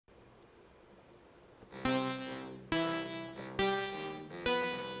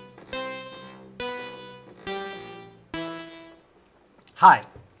Hi,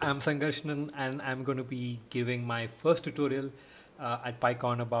 I'm Sangarshanan and I'm going to be giving my first tutorial at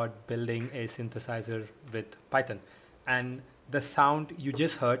PyCon about building a synthesizer with Python. And the sound you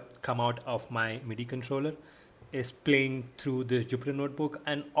just heard come out of my MIDI controller is playing through this Jupyter notebook,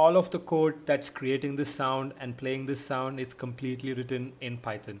 and all of the code that's creating this sound and playing this sound is completely written in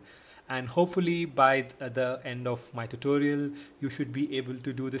Python. And hopefully by the end of my tutorial you should be able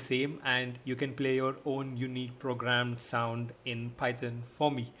to do the same, and you can play your own unique programmed sound in Python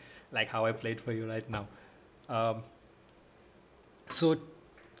for me, like how I played for you right now. um, so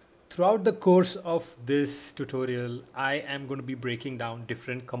throughout the course of this tutorial, I am going to be breaking down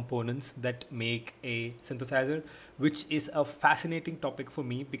different components that make a synthesizer, which is a fascinating topic for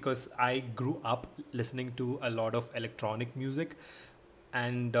me because I grew up listening to a lot of electronic music,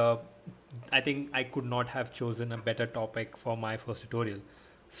 and I think I could not have chosen a better topic for my first tutorial.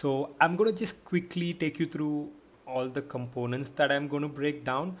 So I'm going to just quickly take you through all the components that I'm going to break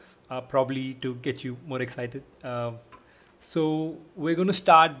down, probably to get you more excited. So we're going to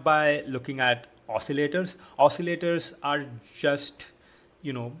start by looking at oscillators. Oscillators are just,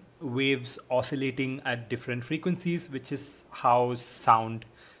 waves oscillating at different frequencies, which is how sound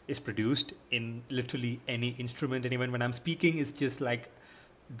is produced in literally any instrument. And even when I'm speaking, it's just like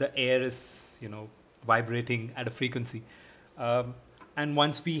the air is, vibrating at a frequency. And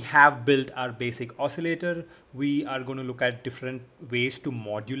once we have built our basic oscillator, we are going to look at different ways to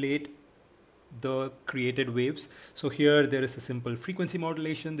modulate the created waves. So here there is a simple frequency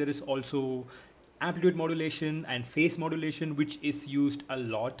modulation. There is also amplitude modulation and phase modulation, which is used a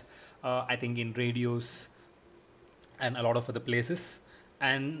lot, I think, in radios and a lot of other places.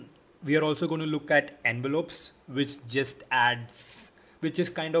 And we are also going to look at envelopes, which just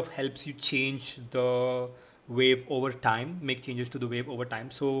kind of helps you change the wave over time, make changes to the wave over time.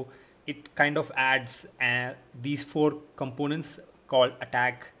 So it kind of adds these four components called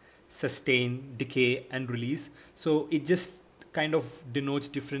attack, sustain, decay, and release. So it just kind of denotes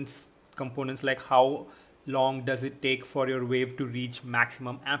different components, like how long does it take for your wave to reach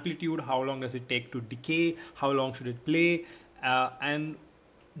maximum amplitude, how long does it take to decay, how long should it play, and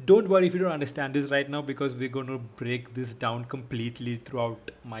don't worry if you don't understand this right now, because we're going to break this down completely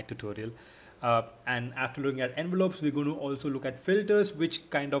throughout my tutorial. And after looking at envelopes, we're going to also look at filters, which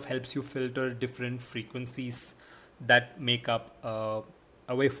kind of helps you filter different frequencies that make up a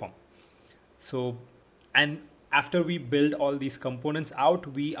waveform. So, and after we build all these components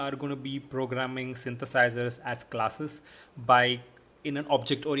out, we are going to be programming synthesizers as classes by in an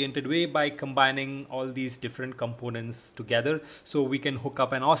object oriented way, by combining all these different components together. So we can hook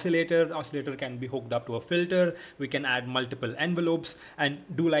up an oscillator can be hooked up to a filter, we can add multiple envelopes and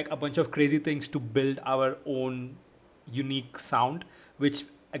do like a bunch of crazy things to build our own unique sound, which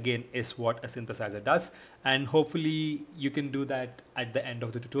again is what a synthesizer does. And hopefully you can do that at the end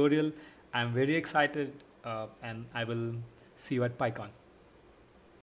of the tutorial. I'm very excited, and I will see you at PyCon.